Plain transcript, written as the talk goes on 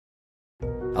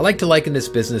I like to liken this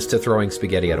business to throwing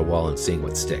spaghetti at a wall and seeing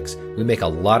what sticks. We make a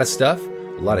lot of stuff,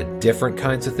 a lot of different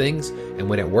kinds of things, and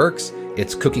when it works,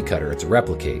 it's cookie cutter, it's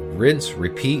replicate, rinse,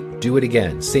 repeat, do it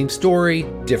again. Same story,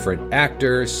 different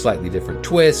actors, slightly different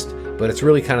twist, but it's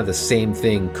really kind of the same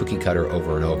thing, cookie cutter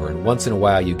over and over, and once in a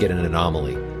while you get an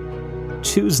anomaly.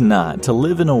 Choose not to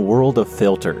live in a world of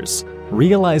filters.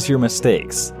 Realize your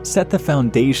mistakes, set the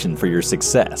foundation for your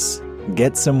success,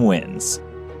 get some wins.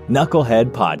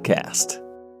 Knucklehead Podcast.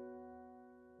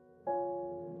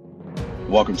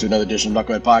 Welcome to another edition of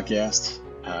Knucklehead Podcast.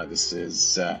 This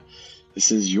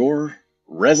is your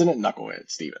resident knucklehead,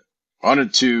 Steven.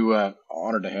 Honored to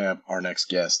have our next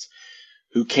guest,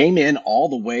 who came in all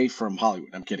the way from Hollywood.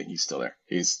 I'm kidding, he's still there.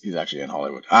 He's actually in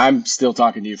Hollywood. I'm still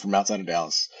talking to you from outside of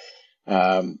Dallas.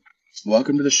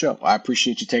 Welcome to the show. I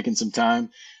appreciate you taking some time.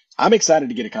 I'm excited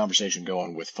to get a conversation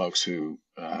going with folks who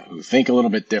think a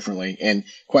little bit differently, and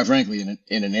quite frankly,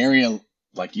 in an area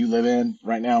like you live in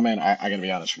right now, man, I gotta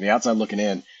be honest. From the outside looking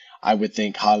in, I would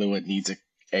think Hollywood needs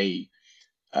a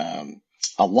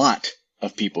lot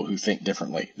of people who think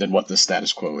differently than what the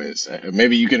status quo is.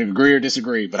 Maybe you can agree or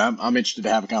disagree, but I'm interested to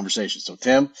have a conversation. So,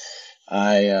 Tim,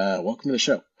 welcome to the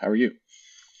show. How are you?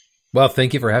 Well,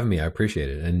 thank you for having me. I appreciate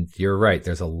it. And you're right.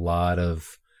 There's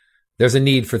a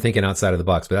need for thinking outside of the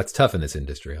box, but that's tough in this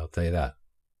industry. I'll tell you that.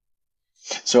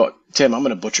 So, Tim, I'm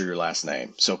going to butcher your last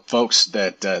name. So, folks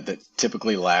that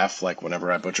typically laugh, like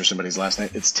whenever I butcher somebody's last name,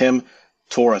 it's Tim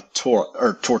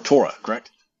Tortora,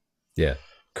 correct? Yeah,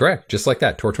 correct. Just like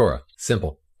that, Tortora.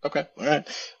 Simple. Okay, all right.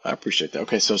 I appreciate that.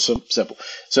 Okay, so simple.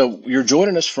 So, you're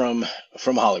joining us from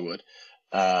Hollywood,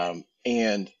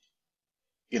 and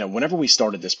you know, whenever we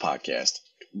started this podcast,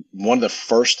 one of the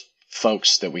first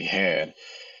folks that we had,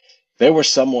 they were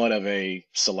somewhat of a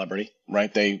celebrity,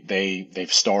 right?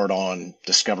 They've starred on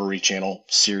Discovery Channel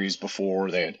series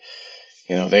before. They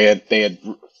had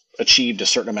achieved a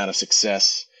certain amount of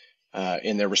success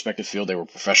in their respective field. They were a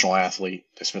professional athlete.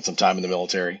 They spent some time in the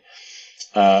military.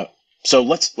 So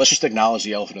let's just acknowledge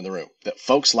the elephant in the room, that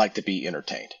folks like to be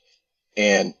entertained.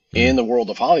 And in the world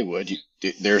of Hollywood,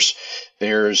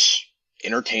 there's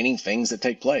entertaining things that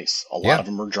take place. A lot of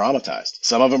them are dramatized.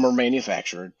 Some of them are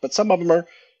manufactured, but some of them are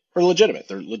legitimate.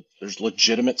 There's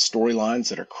legitimate storylines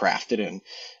that are crafted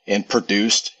and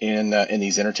produced in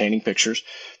these entertaining pictures.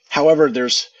 However,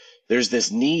 there's this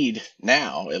need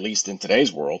now, at least in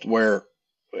today's world, where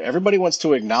everybody wants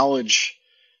to acknowledge,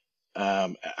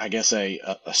 I guess, a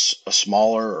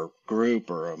smaller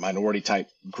group or a minority type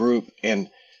group.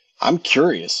 And I'm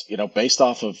curious, you know, based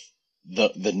off of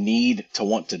the need to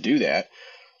want to do that,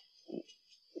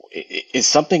 is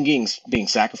something being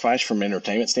sacrificed from an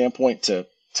entertainment standpoint to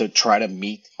try to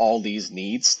meet all these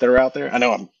needs that are out there? I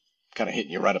know I'm kind of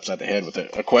hitting you right upside the head with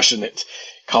a question that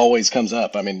always comes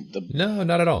up. I mean, no,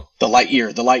 not at all. The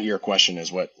Lightyear question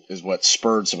is what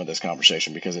spurred some of this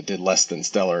conversation, because it did less than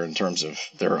stellar in terms of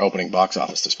their opening box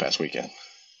office this past weekend.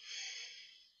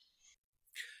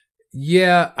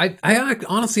 Yeah, I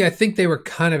honestly, I think they were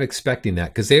kind of expecting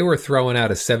that, because they were throwing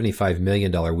out a $75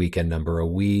 million weekend number a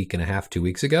week and a half, 2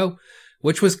 weeks ago,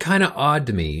 which was kind of odd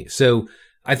to me. So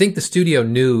I think the studio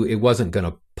knew it wasn't going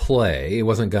to play. It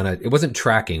wasn't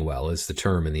tracking well, is the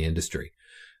term in the industry.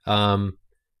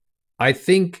 I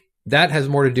think that has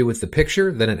more to do with the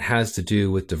picture than it has to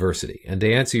do with diversity. And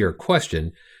to answer your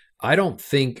question, I don't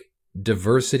think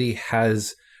diversity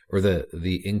has, or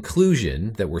the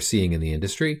inclusion that we're seeing in the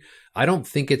industry, I don't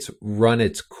think it's run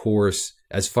its course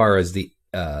as far as the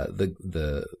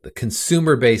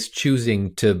consumer base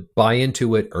choosing to buy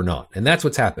into it or not. And that's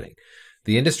what's happening.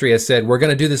 The industry has said, we're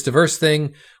going to do this diverse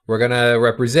thing, we're going to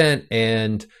represent,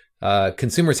 and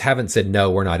consumers haven't said, no,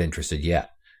 we're not interested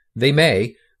yet. They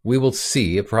may. We will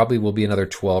see. It probably will be another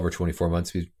 12 or 24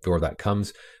 months before that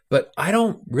comes. But I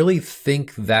don't really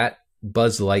think that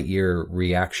Buzz Lightyear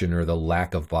reaction or the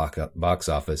lack of box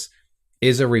office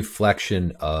is a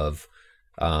reflection of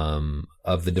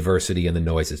the diversity and the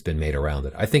noise that's been made around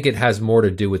it. I think it has more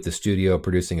to do with the studio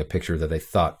producing a picture that they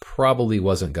thought probably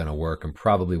wasn't going to work and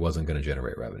probably wasn't going to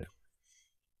generate revenue.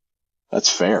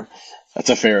 That's fair.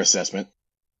 That's a fair assessment.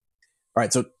 All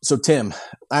right. So Tim,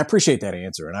 I appreciate that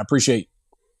answer, and I appreciate,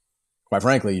 quite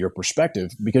frankly, your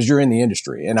perspective, because you're in the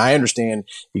industry, and I understand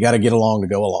you got to get along to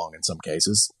go along in some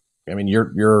cases. I mean, you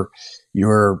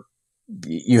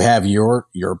have your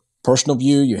personal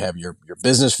view, you have your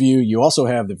business view, you also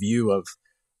have the view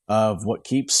of what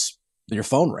keeps your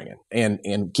phone ringing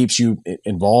and keeps you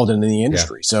involved in the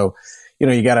industry. Yeah. So, you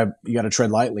know, you gotta tread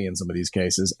lightly in some of these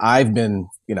cases. I've been,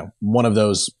 you know, one of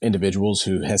those individuals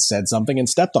who has said something and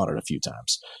stepped on it a few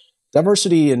times.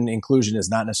 Diversity and inclusion is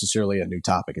not necessarily a new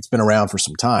topic. It's been around for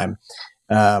some time.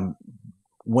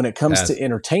 when it comes to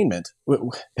entertainment,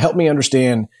 help me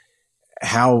understand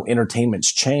how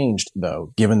entertainment's changed,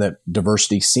 though, given that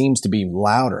diversity seems to be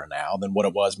louder now than what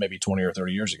it was maybe 20 or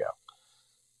 30 years ago.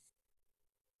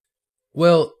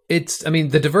 Well,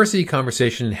 the diversity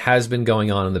conversation has been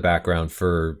going on in the background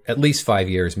for at least 5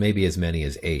 years, maybe as many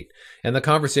as 8. And the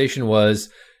conversation was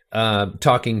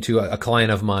talking to a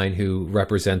client of mine who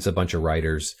represents a bunch of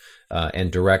writers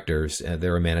and directors.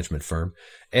 They're a management firm.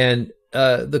 And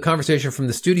the conversation from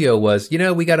the studio was,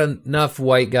 we got enough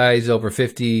white guys over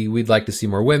 50. We'd like to see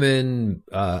more women,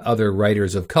 other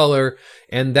writers of color.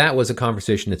 And that was a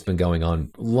conversation that's been going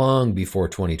on long before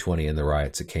 2020 and the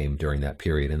riots that came during that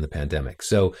period in the pandemic.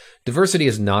 So diversity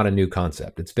is not a new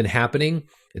concept. It's been happening.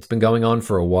 It's been going on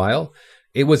for a while.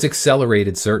 It was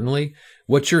accelerated, certainly.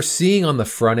 What you're seeing on the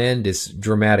front end is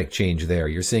dramatic change there.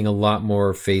 You're seeing a lot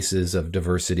more faces of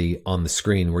diversity on the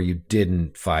screen where you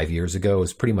didn't 5 years ago. It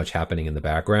was pretty much happening in the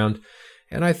background.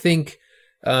 And I think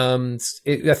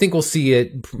we'll see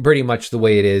it pretty much the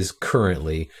way it is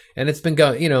currently. And it's been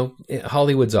going,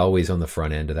 Hollywood's always on the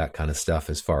front end of that kind of stuff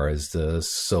as far as the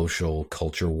social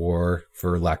culture war,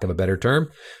 for lack of a better term.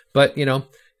 But,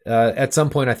 at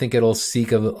some point, I think it'll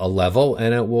seek a level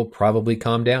and it will probably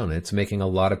calm down. It's making a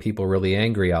lot of people really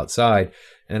angry outside.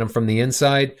 And from the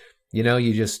inside,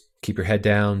 you just keep your head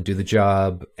down, do the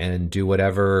job, and do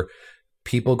whatever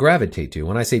people gravitate to.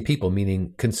 When I say people,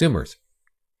 meaning consumers.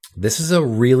 This is a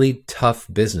really tough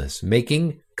business.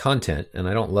 Making content, and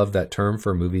I don't love that term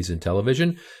for movies and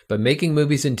television, but making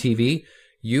movies and TV,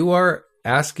 you are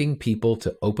asking people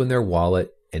to open their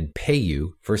wallet and pay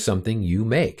you for something you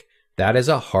make. That is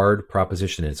a hard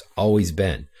proposition. It's always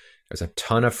been. There's a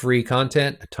ton of free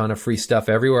content, a ton of free stuff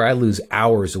everywhere. I lose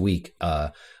hours a week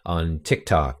on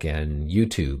TikTok and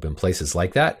YouTube and places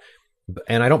like that,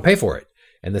 and I don't pay for it.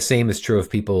 And the same is true of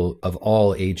people of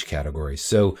all age categories.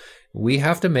 So we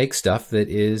have to make stuff that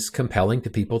is compelling to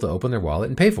people to open their wallet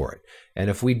and pay for it.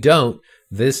 And if we don't,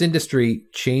 this industry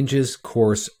changes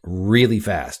course really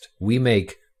fast.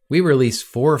 We release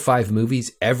 4 or 5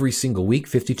 movies every single week,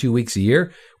 52 weeks a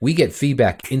year. We get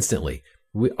feedback instantly.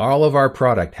 All of our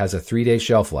product has a 3-day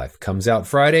shelf life. Comes out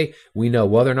Friday. We know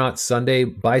whether or not Sunday,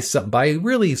 by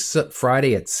really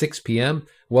Friday at 6 p.m.,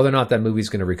 whether or not that movie is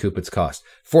going to recoup its cost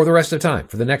for the rest of time,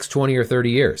 for the next 20 or 30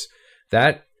 years.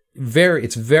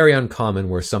 It's very uncommon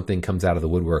where something comes out of the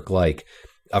woodwork like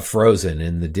a Frozen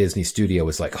and the Disney studio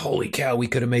was like, holy cow, we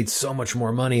could have made so much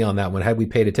more money on that one had we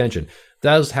paid attention.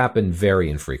 Those happen very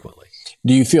infrequently.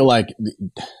 Do you feel like,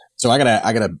 so I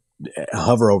gotta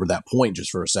hover over that point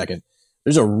just for a second.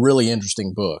 There's a really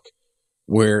interesting book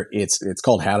where it's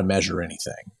called How to Measure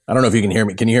Anything. I don't know if you can hear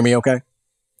me. Can you hear me okay?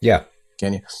 Yeah.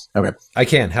 Can you? Okay. I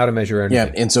can. How to Measure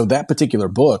Anything. Yeah. And so that particular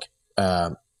book,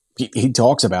 he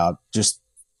talks about just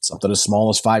something as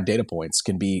small as 5 data points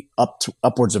can be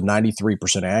upwards of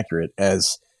 93% accurate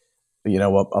as,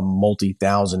 a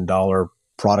multi-$1,000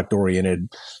 product-oriented,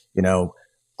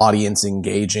 audience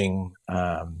engaging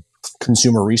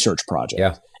consumer research project.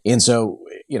 Yeah. And so,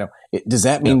 does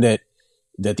that mean that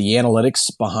the analytics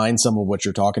behind some of what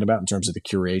you're talking about in terms of the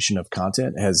curation of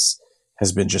content has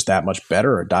been just that much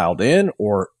better or dialed in,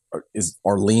 or are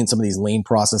some of these lean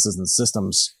processes and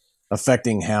systems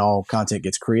affecting how content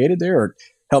gets created there? Or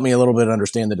help me a little bit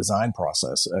understand the design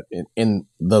process in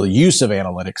the use of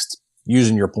analytics.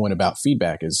 Using your point about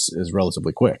feedback is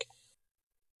relatively quick.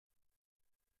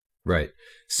 Right.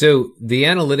 So the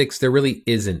analytics, there really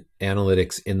isn't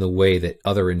analytics in the way that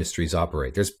other industries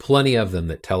operate. There's plenty of them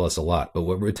that tell us a lot, but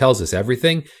what tells us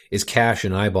everything is cash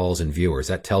and eyeballs and viewers.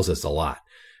 That tells us a lot.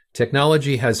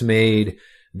 Technology has made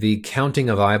the counting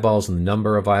of eyeballs and the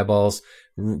number of eyeballs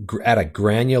at a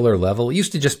granular level. It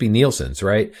used to just be Nielsen's,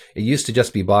 right? It used to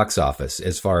just be box office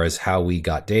as far as how we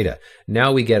got data.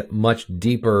 Now we get much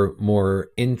deeper, more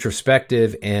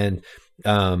introspective, and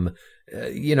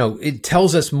it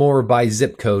tells us more by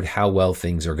zip code how well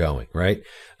things are going, right?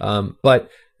 But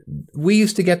we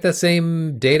used to get the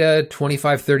same data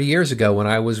 25, 30 years ago when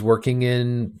I was working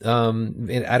at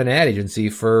an ad agency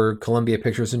for Columbia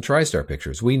Pictures and TriStar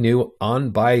Pictures. We knew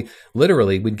the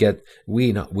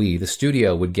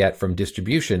studio would get from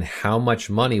distribution how much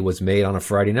money was made on a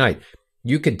Friday night.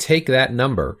 You could take that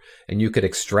number and you could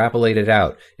extrapolate it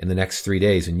out in the next 3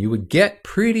 days, and you would get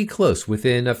pretty close,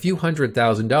 within a few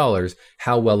 $100,000,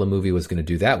 how well a movie was going to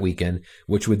do that weekend,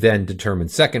 which would then determine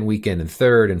second weekend and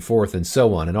third and fourth and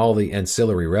so on, and all the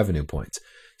ancillary revenue points.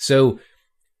 So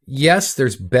yes,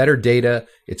 there's better data.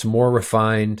 It's more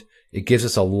refined. It gives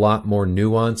us a lot more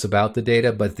nuance about the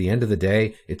data, but at the end of the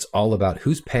day, it's all about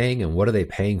who's paying and what are they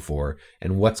paying for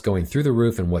and what's going through the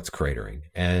roof and what's cratering.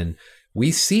 And we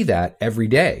see that every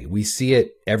day. We see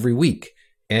it every week.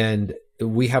 And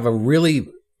we have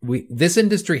this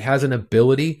industry has an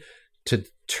ability to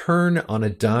turn on a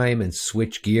dime and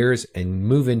switch gears and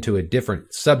move into a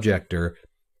different subject or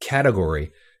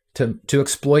category to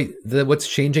exploit what's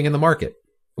changing in the market,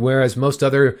 whereas most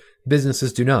other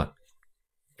businesses do not.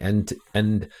 And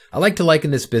I like to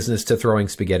liken this business to throwing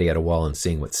spaghetti at a wall and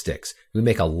seeing what sticks. We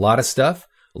make a lot of stuff,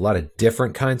 a lot of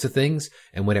different kinds of things.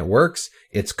 And when it works,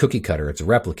 it's cookie cutter. It's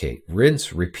replicate,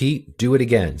 rinse, repeat, do it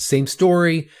again. Same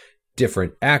story,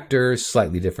 different actors,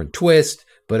 slightly different twist,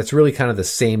 but it's really kind of the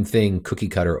same thing, cookie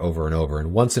cutter over and over.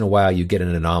 And once in a while, you get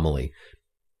an anomaly.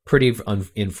 Pretty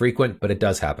infrequent, but it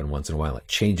does happen once in a while. It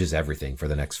changes everything for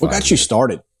the next 5 years. What got you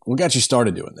started? What got you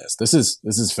started doing this? This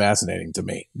is fascinating to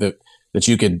me that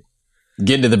you could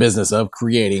get into the business of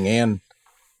creating and,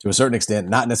 to a certain extent,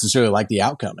 not necessarily like the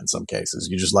outcome in some cases.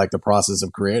 You just like the process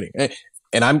of creating.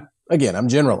 And I'm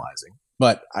generalizing,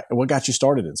 but what got you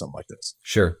started in something like this?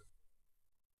 Sure.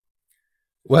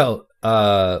 Well,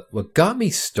 what got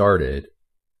me started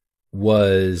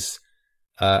was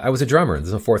I was a drummer.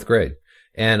 This was in 4th grade.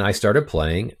 And I started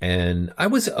playing, and I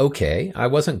was okay. I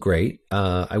wasn't great.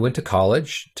 I went to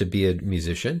college to be a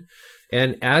musician.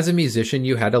 And as a musician,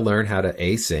 you had to learn how to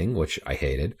A, sing, which I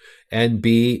hated, and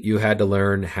B, you had to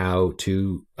learn how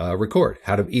to record,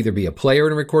 how to either be a player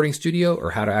in a recording studio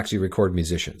or how to actually record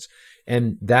musicians.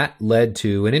 And that led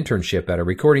to an internship at a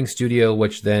recording studio,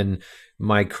 which then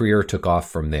my career took off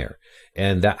from there.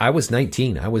 And that I was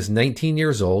 19. I was 19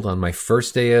 years old on my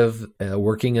first day of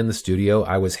working in the studio.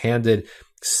 I was handed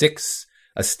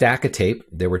a stack of tape.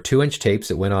 There were 2-inch tapes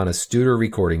that went on a Studer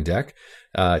recording deck,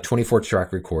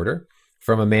 24-track recorder,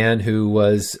 from a man who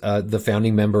was the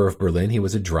founding member of Berlin. He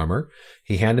was a drummer.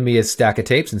 He handed me a stack of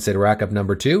tapes and said, rack up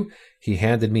number 2. He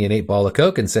handed me an 8-ball of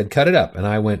Coke and said, cut it up. And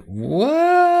I went,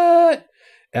 what?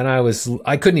 And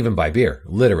I couldn't even buy beer.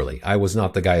 Literally. I was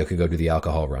not the guy who could go do the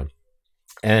alcohol run.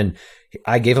 And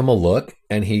I gave him a look,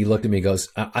 and he looked at me and goes,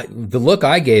 the look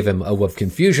I gave him of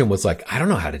confusion was like, I don't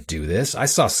know how to do this. I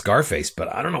saw Scarface,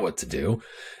 but I don't know what to do.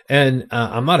 And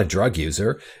I'm not a drug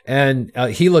user. And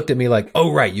he looked at me like,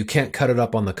 oh, right, you can't cut it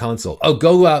up on the console. Oh,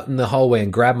 go out in the hallway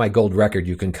and grab my gold record.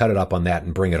 You can cut it up on that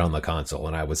and bring it on the console.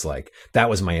 And I was like, that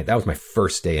was my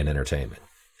first day in entertainment.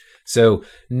 So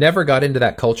never got into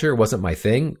that culture. It wasn't my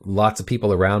thing. Lots of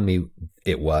people around me,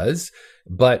 it was.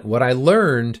 But what I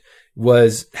learned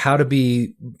was how to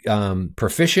be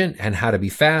proficient and how to be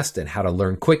fast and how to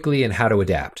learn quickly and how to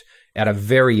adapt at a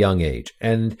very young age.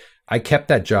 And I kept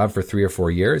that job for 3 or 4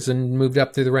 years and moved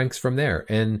up through the ranks from there.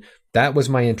 And that was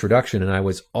my introduction. And I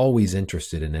was always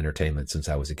interested in entertainment since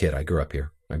I was a kid. I grew up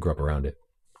here. I grew up around it.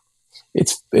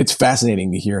 It's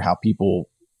fascinating to hear how people,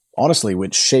 honestly,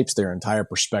 which shapes their entire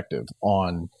perspective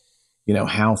on,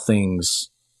 how things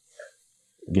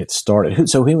get started.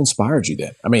 So who inspired you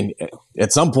then? I mean,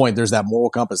 at some point there's that moral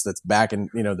compass that's back and,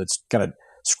 that's kind of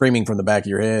screaming from the back of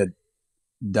your head.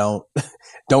 Don't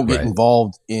get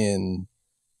involved in,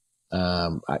 I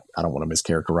don't want to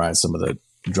mischaracterize some of the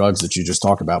drugs that you just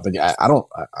talked about, but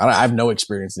I have no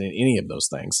experience in any of those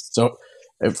things. So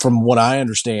from what I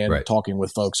understand, talking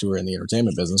with folks who are in the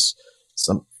entertainment business,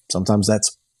 sometimes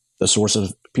that's the source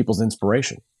of people's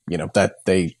inspiration, that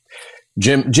they,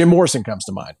 Jim Morrison comes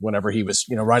to mind whenever he was,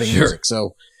 writing music.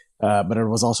 So, but it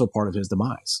was also part of his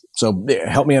demise. So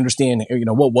help me understand,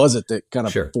 what was it that kind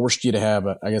of forced you to have,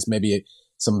 maybe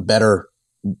some better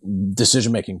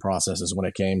decision-making processes when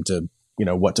it came to,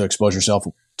 what to expose yourself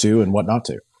to and what not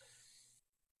to?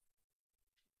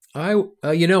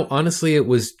 Honestly, it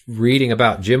was reading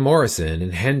about Jim Morrison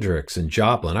and Hendrix and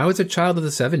Joplin. I was a child of the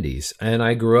 70s, and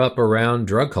I grew up around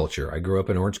drug culture. I grew up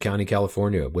in Orange County,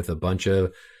 California, with a bunch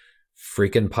of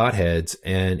freaking potheads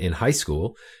and in high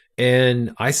school.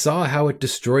 And I saw how it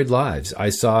destroyed lives. I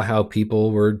saw how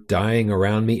people were dying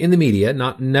around me in the media,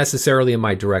 not necessarily in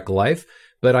my direct life,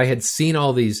 but I had seen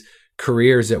all these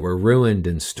careers that were ruined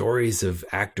and stories of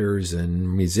actors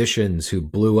and musicians who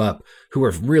blew up, who were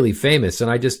really famous.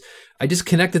 And I just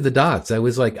connected the dots. I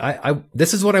was like,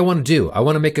 this is what I want to do. I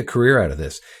want to make a career out of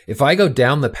this. If I go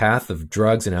down the path of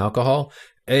drugs and alcohol,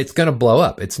 it's going to blow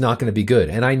up. It's not going to be good.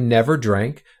 And I never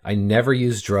drank. I never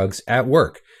used drugs at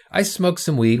work. I smoked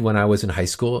some weed when I was in high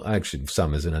school. Actually,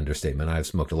 some is an understatement. I've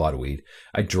smoked a lot of weed.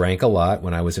 I drank a lot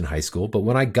when I was in high school. But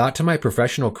when I got to my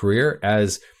professional career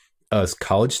as a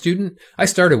college student, I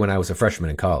started when I was a freshman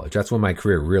in college. That's when my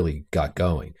career really got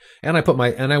going. And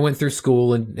I went through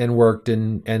school and worked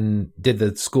and did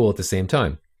the school at the same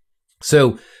time.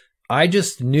 So I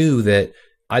just knew that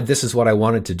this is what I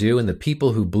wanted to do. And the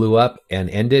people who blew up and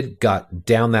ended got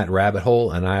down that rabbit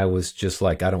hole. And I was just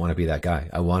like, I don't want to be that guy.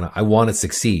 I want to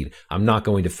succeed. I'm not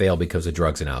going to fail because of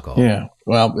drugs and alcohol. Yeah.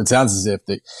 Well, it sounds as if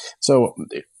so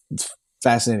it's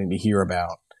fascinating to hear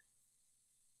about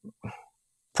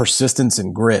persistence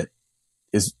and grit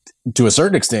is to a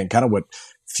certain extent kind of what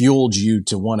fueled you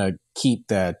to want to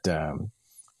keep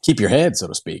your head, so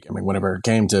to speak. I mean, whenever it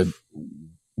came to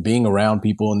being around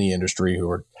people in the industry who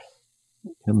are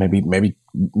maybe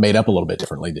made up a little bit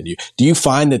differently than you. Do you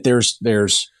find that there's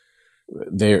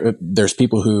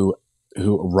people who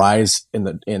rise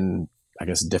in I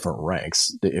guess different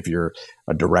ranks, if you're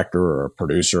a director or a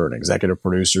producer or an executive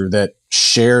producer, that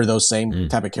share those same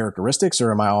type of characteristics,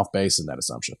 or am I off base in that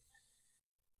assumption?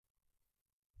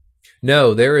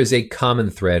 No, there is a common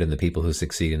thread in the people who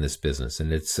succeed in this business,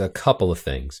 and it's a couple of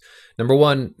things. Number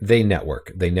one, they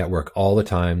network. They network all the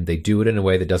time. They do it in a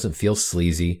way that doesn't feel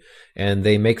sleazy, and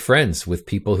they make friends with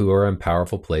people who are in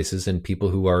powerful places and people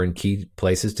who are in key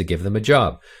places to give them a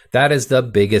job. That is the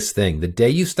biggest thing. The day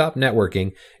you stop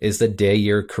networking is the day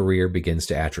your career begins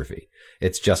to atrophy.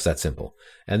 It's just that simple.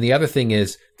 And the other thing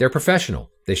is they're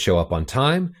professional. They show up on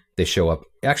time. They show up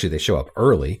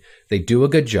early. They do a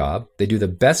good job. They do the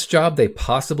best job they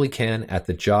possibly can at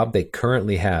the job they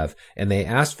currently have. And they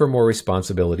ask for more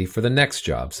responsibility for the next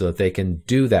job so that they can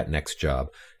do that next job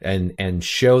and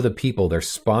show the people, their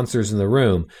sponsors in the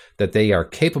room, that they are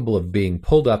capable of being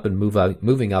pulled up and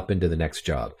moving up into the next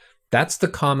job. Those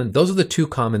are the two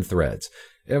common threads.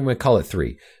 And we call it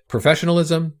three: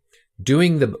 professionalism,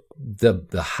 doing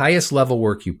the highest level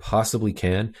work you possibly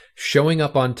can, showing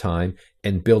up on time,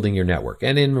 and building your network.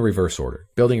 And in reverse order,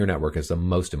 building your network is the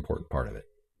most important part of it.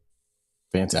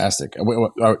 Fantastic.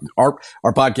 Our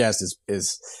podcast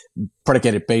is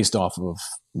predicated based off of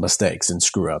mistakes and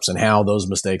screw ups, and how those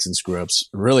mistakes and screw ups,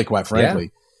 really, quite frankly,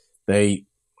 they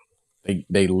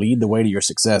lead the way to your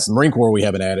success. In the Marine Corps, we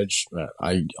have an adage.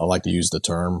 I like to use the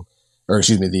term, or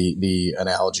excuse me, the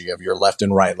analogy of your left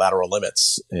and right lateral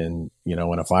limits in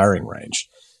a firing range.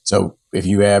 So if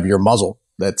you have your muzzle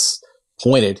that's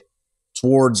pointed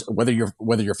towards, whether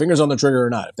your finger's on the trigger or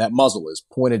not, if that muzzle is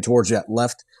pointed towards that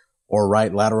left or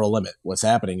right lateral limit, what's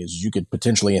happening is you could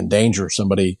potentially endanger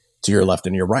somebody to your left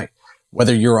and your right,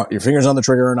 whether your finger's on the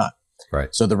trigger or not.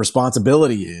 Right. So the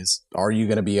responsibility is, are you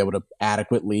going to be able to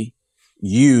adequately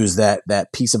use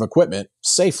that piece of equipment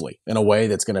safely in a way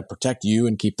that's going to protect you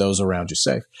and keep those around you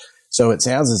safe? So it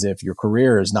sounds as if your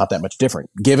career is not that much different,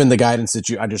 given the guidance that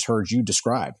I just heard you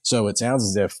describe. So it sounds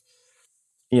as if,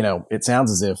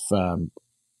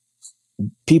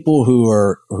 people who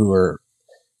are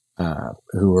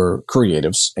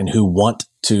creatives and who want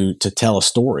to tell a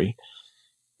story,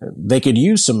 they could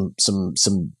use some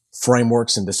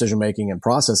frameworks and decision making and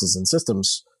processes and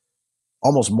systems,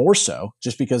 almost more so,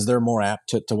 just because they're more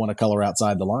apt to want to color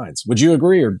outside the lines. Would you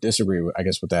agree or disagree, I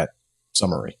guess, with that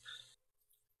summary?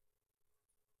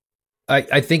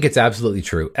 I think it's absolutely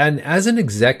true. And as an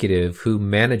executive who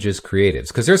manages creatives,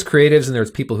 because there's creatives and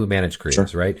there's people who manage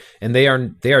creatives, sure, right? And they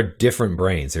are different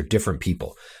brains. They're different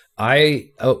people.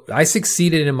 I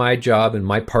succeeded in my job and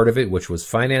my part of it, which was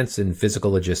finance and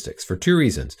physical logistics, for two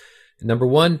reasons. Number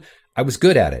one, I was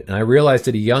good at it. And I realized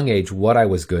at a young age what I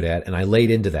was good at. And I laid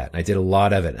into that. And I did a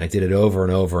lot of it. And I did it over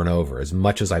and over and over, as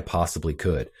much as I possibly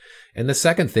could. And the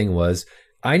second thing was,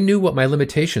 I knew what my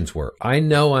limitations were. I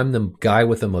know I'm the guy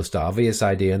with the most obvious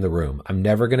idea in the room. I'm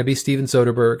never going to be Steven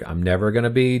Soderbergh. I'm never going to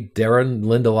be Darren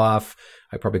Lindelof.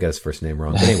 I probably got his first name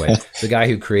wrong. But anyway, the guy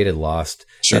who created Lost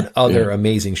and other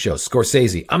amazing shows.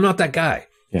 Scorsese. I'm not that guy.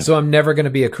 Yeah. So I'm never going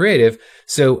to be a creative.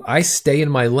 So I stay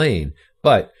in my lane.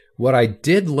 But what I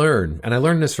did learn, and I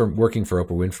learned this from working for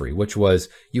Oprah Winfrey, which was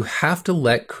you have to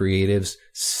let creatives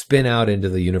spin out into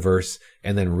the universe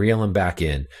and then reel them back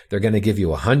in. They're going to give you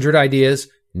 100 ideas.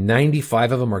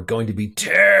 95 of them are going to be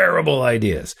terrible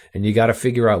ideas. And you got to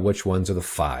figure out which ones are the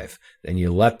 5. And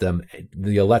you let them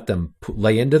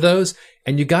lay into those.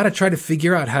 And you got to try to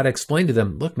figure out how to explain to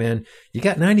them, look, man, you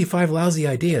got 95 lousy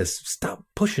ideas. Stop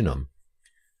pushing them.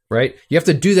 Right? You have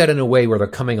to do that in a way where they're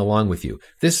coming along with you.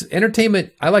 This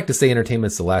entertainment, I like to say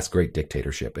entertainment's the last great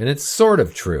dictatorship. And it's sort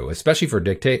of true, especially for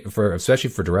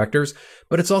directors,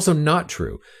 but it's also not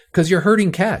true because you're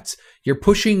herding cats. You're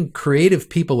pushing creative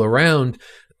people around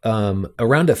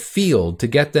a field to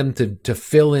get them to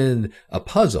fill in a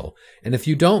puzzle. And if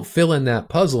you don't fill in that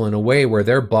puzzle in a way where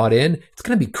they're bought in, it's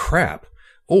going to be crap.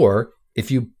 Or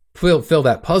if you fill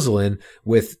that puzzle in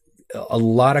with a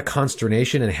lot of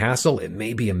consternation and hassle, it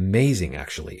may be amazing,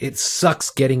 actually. It sucks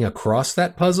getting across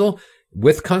that puzzle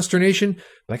with consternation,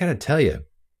 but I got to tell you,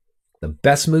 the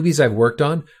best movies I've worked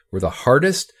on were the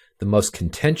hardest, the most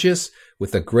contentious,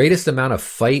 with the greatest amount of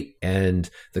fight and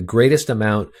the greatest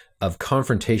amount of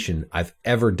confrontation I've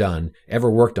ever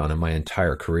worked on in my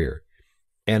entire career.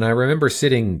 And I remember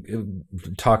sitting,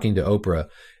 talking to Oprah,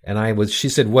 and she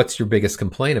said, "What's your biggest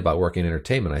complaint about working in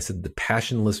entertainment?" I said, "The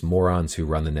passionless morons who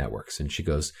run the networks." And she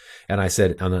goes, and I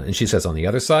said, and she says, on the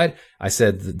other side, I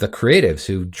said, "The creatives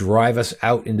who drive us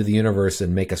out into the universe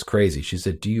and make us crazy." She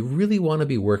said, "Do you really want to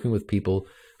be working with people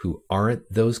who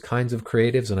aren't those kinds of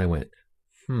creatives?" And I went,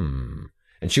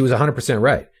 And she was 100%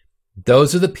 right.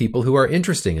 Those are the people who are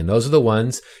interesting, and those are the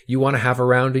ones you want to have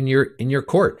around in your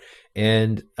court.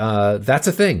 And that's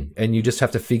a thing, and you just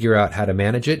have to figure out how to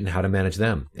manage it and how to manage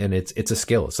them. And it's a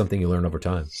skill. It's something you learn over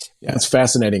time. Yeah, it's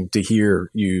fascinating to hear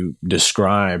you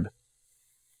describe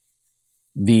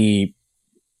the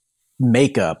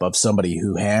makeup of somebody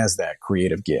who has that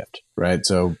creative gift, right?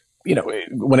 So,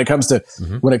 when it comes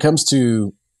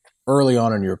to early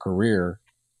on in your career,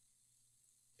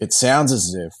 it sounds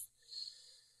as if,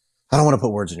 I don't want to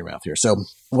put words in your mouth here. So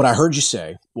what I heard you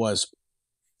say was,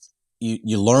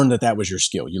 you learned that was your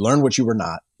skill. You learned what you were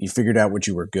not. You figured out what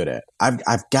you were good at.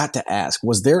 I've got to ask,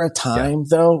 was there a time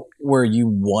though where you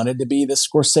wanted to be the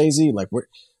Scorsese? Like,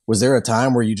 was there a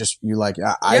time where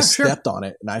I stepped on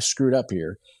it and I screwed up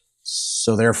here,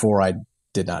 so therefore I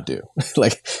did not do?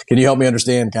 Like, can you help me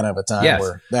understand kind of a time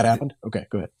where that happened? Okay,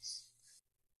 go ahead.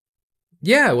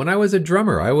 Yeah, when I was a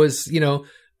drummer, I was,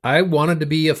 I wanted to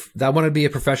be a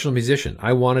professional musician.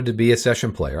 I wanted to be a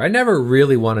session player. I never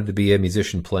really wanted to be a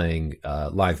musician playing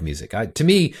live music. To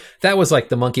me, that was like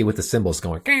the monkey with the cymbals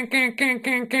going.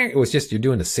 It was just, you're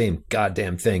doing the same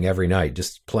goddamn thing every night,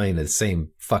 just playing the same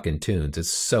fucking tunes.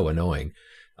 It's so annoying.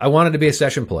 I wanted to be a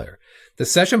session player. The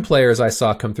session players I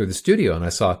saw come through the studio and I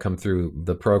saw come through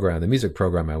the music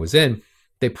program I was in,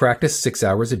 they practiced 6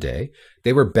 hours a day.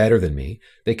 They were better than me.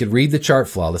 They could read the chart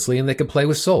flawlessly and they could play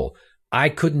with soul. I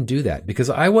couldn't do that because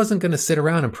I wasn't going to sit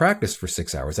around and practice for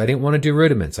 6 hours. I didn't want to do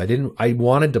rudiments. I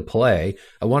wanted to play.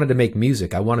 I wanted to make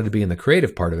music. I wanted to be in the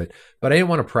creative part of it, but I didn't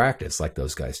want to practice like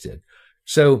those guys did.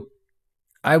 So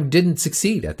I didn't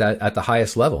succeed at the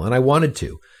highest level, and I wanted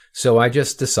to. So I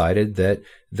just decided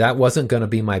that wasn't going to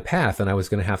be my path, and I was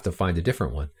going to have to find a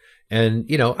different one. And,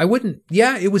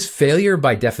 it was failure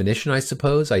by definition, I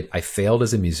suppose. I failed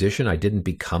as a musician. I didn't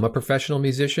become a professional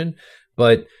musician,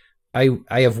 but I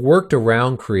have worked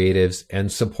around creatives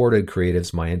and supported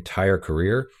creatives my entire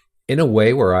career in a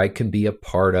way where I can be a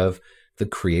part of the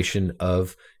creation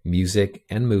of music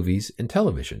and movies and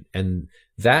television. And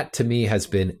that to me has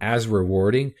been as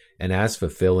rewarding and as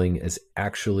fulfilling as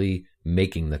actually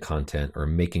making the content or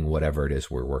making whatever it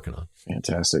is we're working on.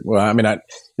 Fantastic. Well, I mean,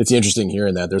 it's interesting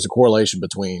hearing that there's a correlation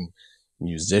between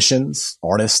musicians,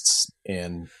 artists,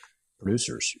 and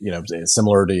producers,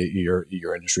 similar to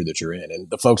your industry that you're in, and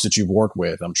the folks that you've worked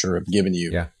with, I'm sure have given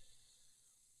you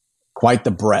quite the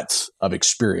breadth of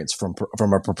experience from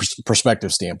a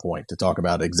perspective standpoint to talk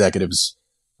about executives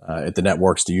at the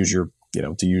networks, to use your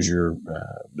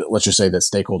let's just say that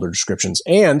stakeholder descriptions,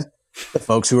 and the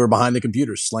folks who are behind the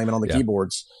computers slamming on the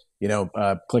keyboards,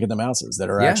 clicking the mouses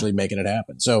that are actually making it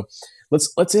happen. So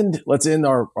let's end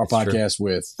our podcast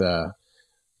with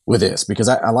this, because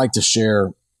I like to share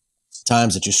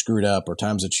times that you screwed up or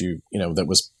times that that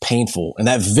was painful and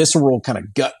that visceral kind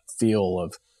of gut feel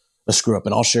of a screw up.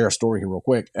 And I'll share a story here real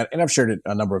quick. And I've shared it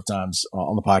a number of times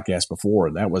on the podcast before.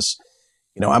 And that was,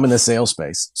 I'm in the sales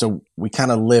space, so we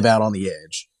kind of live out on the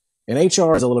edge, and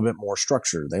HR is a little bit more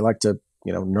structured. They like to,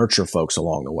 nurture folks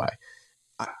along the way.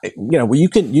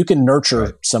 You can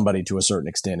nurture somebody to a certain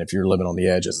extent if you're living on the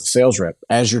edge as a sales rep,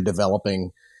 as you're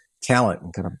developing talent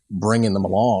and kind of bringing them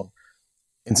along.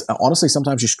 And honestly,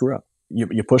 sometimes you screw up.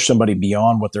 You push somebody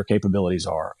beyond what their capabilities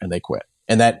are, and they quit.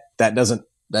 And that doesn't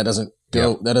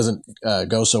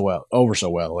go so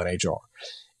well in HR.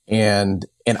 And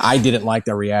I didn't like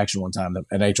that reaction one time that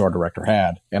an HR director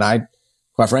had. And I,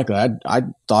 quite frankly, I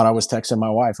thought I was texting my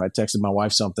wife. I texted my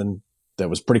wife something that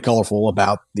was pretty colorful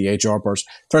about the HR person.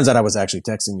 Turns out I was actually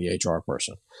texting the HR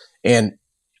person. And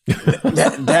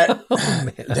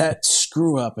that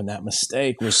screw up and that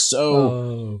mistake was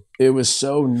it was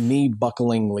so knee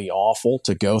bucklingly awful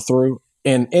to go through.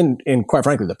 And quite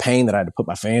frankly, the pain that I had to put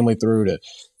my family through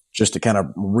to kind of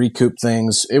recoup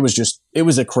things. It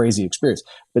was a crazy experience.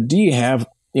 But do you have,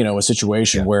 a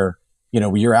situation where,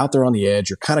 you're out there on the edge,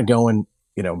 you're kind of going,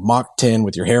 Mach 10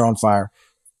 with your hair on fire,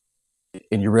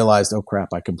 and you realized, oh crap,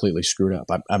 I completely screwed up.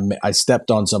 I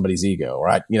stepped on somebody's ego, or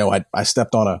I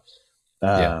stepped on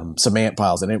some ant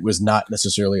piles, and it was not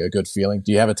necessarily a good feeling.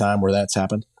 Do you have a time where that's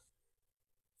happened?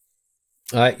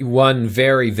 One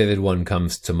very vivid one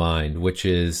comes to mind, which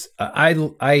is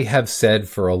I have said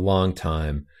for a long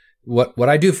time what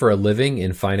I do for a living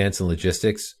in finance and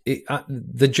logistics,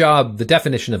 the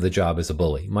definition of the job is a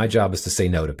bully. My job is to say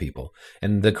no to people.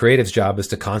 And the creative's job is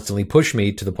to constantly push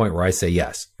me to the point where I say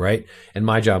yes, right? And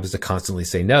my job is to constantly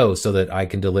say no so that I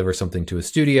can deliver something to a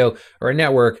studio or a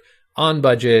network on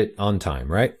budget, on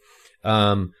time, right?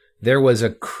 There was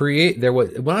not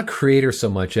a creator so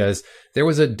much as there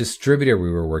was a distributor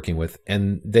we were working with,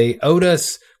 and they owed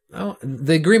us.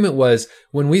 The agreement was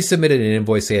when we submitted an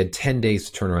invoice, they had 10 days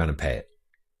to turn around and pay it.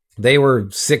 They were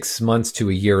 6 months to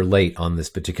a year late on this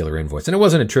particular invoice. And it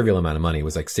wasn't a trivial amount of money. It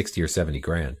was like 60 or 70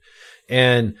 grand.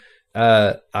 And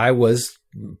I was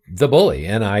the bully.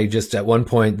 And I just, at one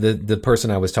point, the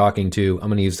person I was talking to, I'm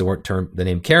going to use the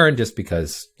name Karen just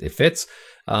because it fits.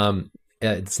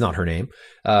 It's not her name.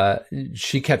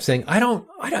 She kept saying, I don't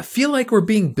feel like we're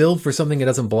being billed for something that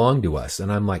doesn't belong to us.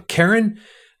 And I'm like, Karen,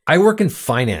 I work in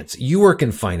finance. You work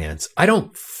in finance. I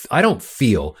don't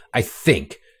feel, I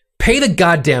think. Pay the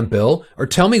goddamn bill or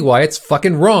tell me why it's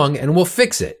fucking wrong and we'll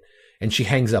fix it. And she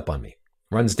hangs up on me,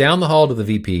 runs down the hall to the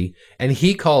VP, and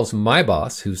he calls my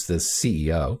boss, who's the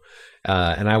CEO,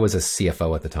 and I was a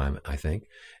CFO at the time, I think.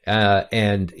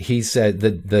 And he said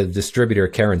that the distributor,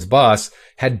 Karen's boss,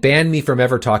 had banned me from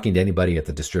ever talking to anybody at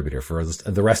the distributor for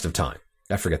the rest of time.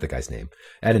 I forget the guy's name.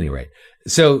 At any rate.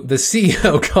 So the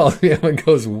CEO calls me up and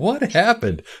goes, what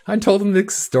happened? I told him the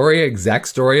exact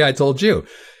story I told you.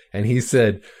 And he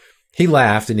said, he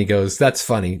laughed and he goes, that's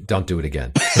funny. Don't do it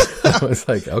again. I was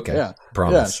like, okay, yeah,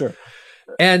 promise. Yeah, sure.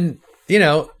 And,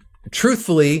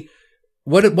 truthfully,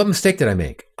 what mistake did I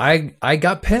make? I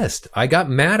got pissed. I got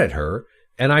mad at her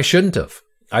and I shouldn't have.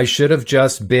 I should have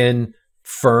just been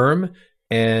firm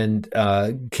and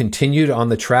continued on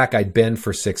the track I'd been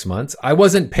for 6 months. I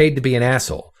wasn't paid to be an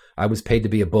asshole. I was paid to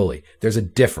be a bully. There's a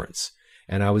difference.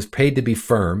 And I was paid to be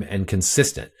firm and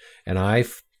consistent. And I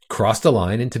crossed the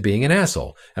line into being an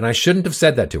asshole. And I shouldn't have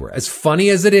said that to her. As funny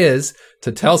as it is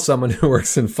to tell someone who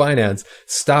works in finance,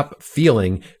 stop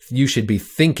feeling, you should be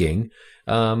thinking.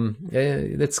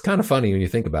 It's kind of funny when you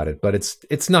think about it, but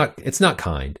it's not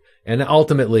kind. And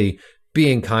ultimately,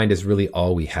 being kind is really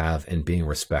all we have, and being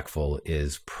respectful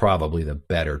is probably the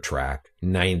better track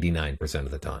 99%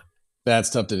 of the time. That's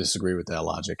tough to disagree with that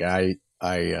logic. I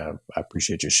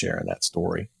appreciate you sharing that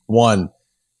story. One,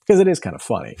 because it is kind of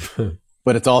funny,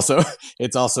 but it's also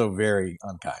very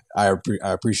unkind. I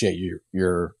appreciate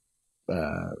your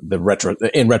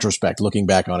in retrospect, looking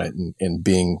back on it and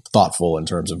being thoughtful in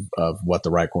terms of what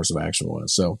the right course of action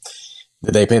was. So,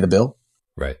 did they pay the bill?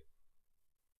 Right.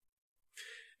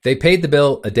 They paid the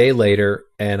bill a day later,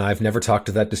 and I've never talked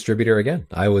to that distributor again.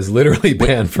 I was literally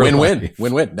banned from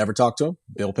win-win. Never talked to him.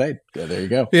 Bill paid. Yeah, there you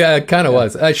go. Yeah, it kind of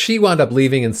was. She wound up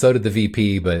leaving, and so did the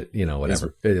VP. But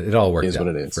whatever. It all worked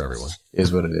out for everyone.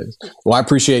 Is what it is. Well, I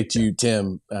appreciate you,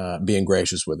 Tim, being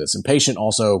gracious with us and patient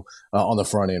also on the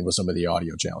front end with some of the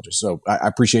audio challenges. So I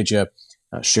appreciate you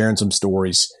sharing some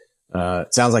stories.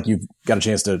 It sounds like you've got a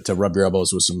chance to rub your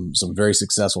elbows with some very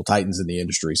successful titans in the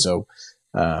industry. So.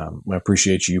 I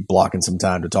appreciate you blocking some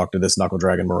time to talk to this Knuckle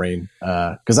Dragon Marine.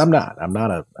 Cause I'm not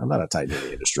a titan in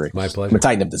the industry. My pleasure. I'm a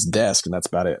titan of this desk, and that's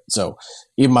about it. So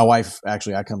even my wife,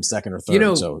 actually, I come second or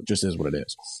third. So it just is what it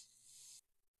is.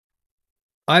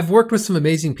 I've worked with some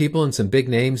amazing people and some big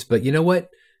names, but you know what?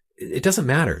 It doesn't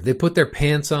matter. They put their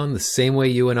pants on the same way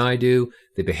you and I do.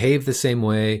 They behave the same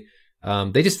way.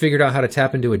 They just figured out how to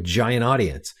tap into a giant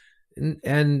audience.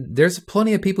 And there's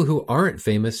plenty of people who aren't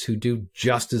famous who do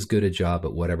just as good a job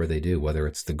at whatever they do, whether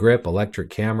it's the grip, electric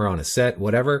camera on a set,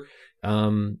 whatever.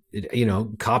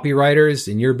 Copywriters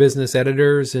in your business,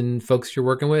 editors and folks you're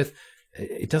working with,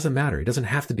 it doesn't matter. It doesn't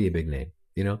have to be a big name.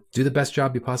 Do the best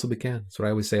job you possibly can. That's what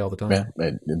I always say all the time. Yeah,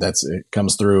 it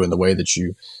comes through in the way that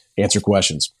you answer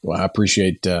questions. Well, I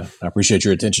appreciate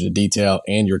your attention to detail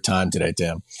and your time today,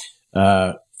 Tim.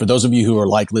 For those of you who are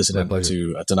listening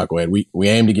to Knucklehead, we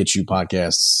aim to get you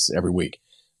podcasts every week.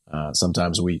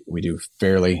 Sometimes we do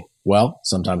fairly well.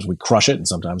 Sometimes we crush it, and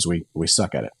sometimes we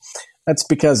suck at it. That's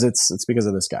because it's because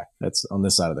of this guy. That's on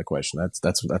this side of the question.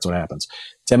 That's what happens.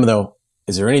 Tim, though,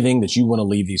 is there anything that you want to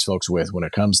leave these folks with when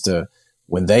it comes to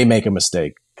when they make a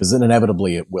mistake? Because then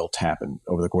inevitably it will happen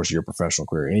over the course of your professional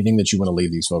career. Anything that you want to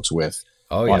leave these folks with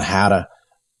on how to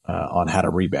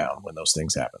rebound when those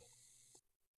things happen?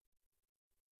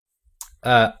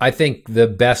 I think the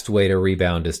best way to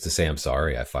rebound is to say, I'm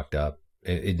sorry, I fucked up.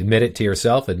 Admit it to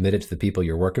yourself, admit it to the people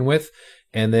you're working with,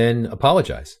 and then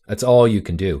apologize. That's all you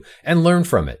can do. And learn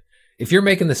from it. If you're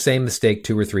making the same mistake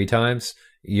 2 or 3 times,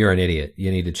 you're an idiot. You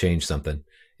need to change something.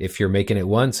 If you're making it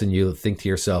once and you think to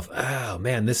yourself, oh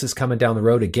man, this is coming down the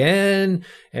road again,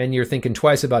 and you're thinking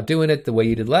twice about doing it the way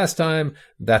you did last time,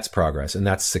 that's progress and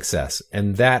that's success.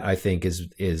 And that, I think,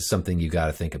 is something you got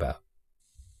to think about.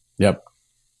 Yep.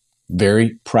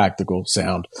 Very practical,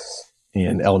 sound,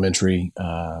 and elementary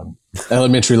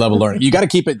level learning. You got to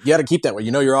keep it. You got to keep that way.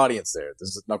 You know your audience there. This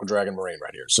is Knuckle Dragon Marine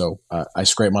right here. So I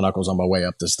scraped my knuckles on my way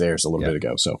up the stairs a little bit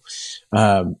ago. So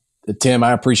Tim,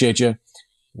 I appreciate you.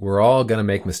 We're all going to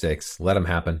make mistakes. Let them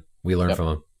happen. We learn from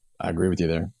them. I agree with you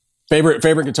there. Favorite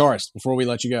guitarist before we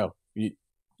let you go? You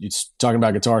talking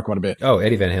about guitar quite a bit. Oh,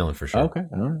 Eddie Van Halen for sure. Okay.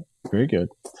 All right. Very good.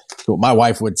 Cool. My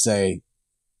wife would say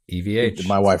EVH.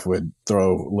 My wife would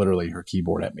throw literally her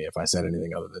keyboard at me if I said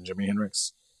anything other than Jimi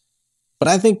Hendrix. But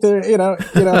I think you know,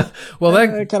 well,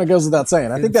 that kind of goes without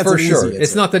saying. I think that's for sure.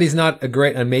 It's not that he's not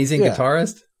amazing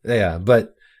guitarist. Yeah.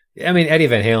 But I mean, Eddie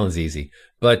Van Halen's easy.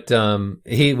 But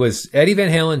he was Eddie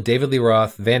Van Halen, David Lee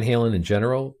Roth, Van Halen in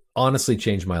general, honestly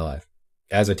changed my life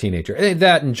as a teenager.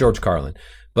 That and George Carlin.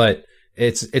 But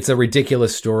it's a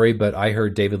ridiculous story, but I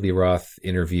heard David Lee Roth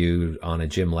interviewed on a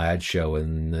Jim Ladd show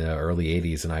in the early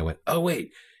 80s, and I went, oh,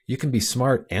 wait, you can be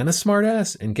smart and a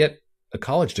smartass and get a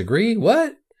college degree?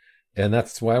 What? And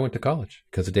that's why I went to college,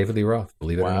 because of David Lee Roth,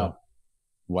 believe it or not.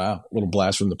 Wow. A little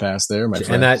blast from the past there, my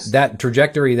friend. And that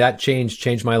trajectory, that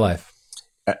changed my life.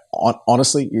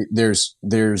 Honestly, there's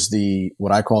the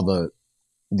what I call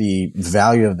the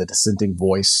value of the dissenting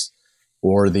voice,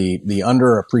 or the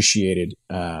underappreciated.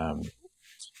 I'm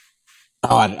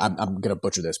going to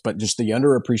butcher this, but just the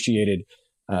underappreciated,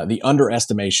 the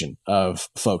underestimation of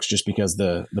folks just because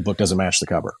the book doesn't match the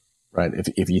cover, right?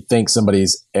 If you think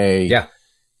somebody's a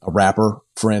rapper,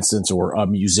 for instance, or a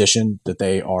musician, that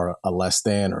they are a less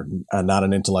than or not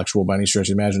an intellectual by any stretch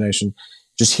of the imagination,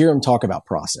 just hear them talk about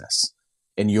process.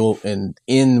 And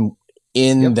in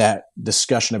that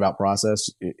discussion about process,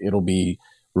 it'll be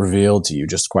revealed to you,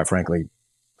 just quite frankly,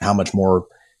 how much more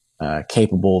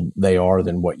capable they are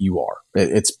than what you are.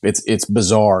 It's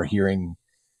bizarre hearing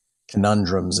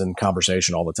conundrums and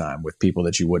conversation all the time with people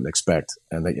that you wouldn't expect,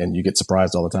 and you get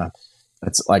surprised all the time.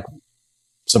 It's like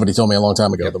somebody told me a long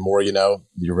time ago: the more you know,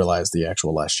 you realize the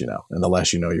actual less you know, and the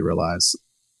less you know, you realize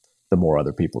the more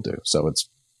other people do. So it's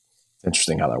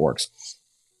interesting how that works.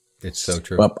 It's so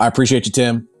true. Well, I appreciate you,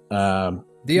 Tim. Go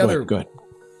ahead.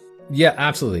 Yeah,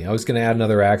 absolutely. I was going to add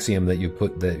another axiom that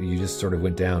you just sort of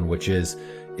went down, which is,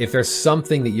 if there's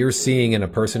something that you're seeing in a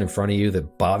person in front of you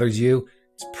that bothers you,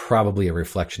 it's probably a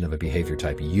reflection of a behavior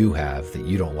type you have that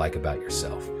you don't like about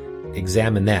yourself.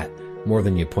 Examine that more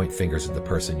than you point fingers at the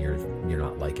person you're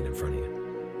not liking in front of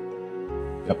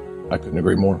you. Yep. I couldn't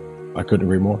agree more.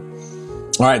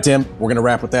 All right, Tim, we're going to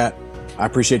wrap with that. I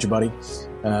appreciate you, buddy.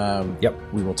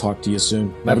 We will talk to you soon.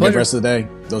 My Have a pleasure. good rest of the day.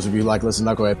 Those of you who like Listen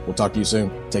Knucklehead, we'll talk to you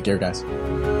soon. Take care, guys.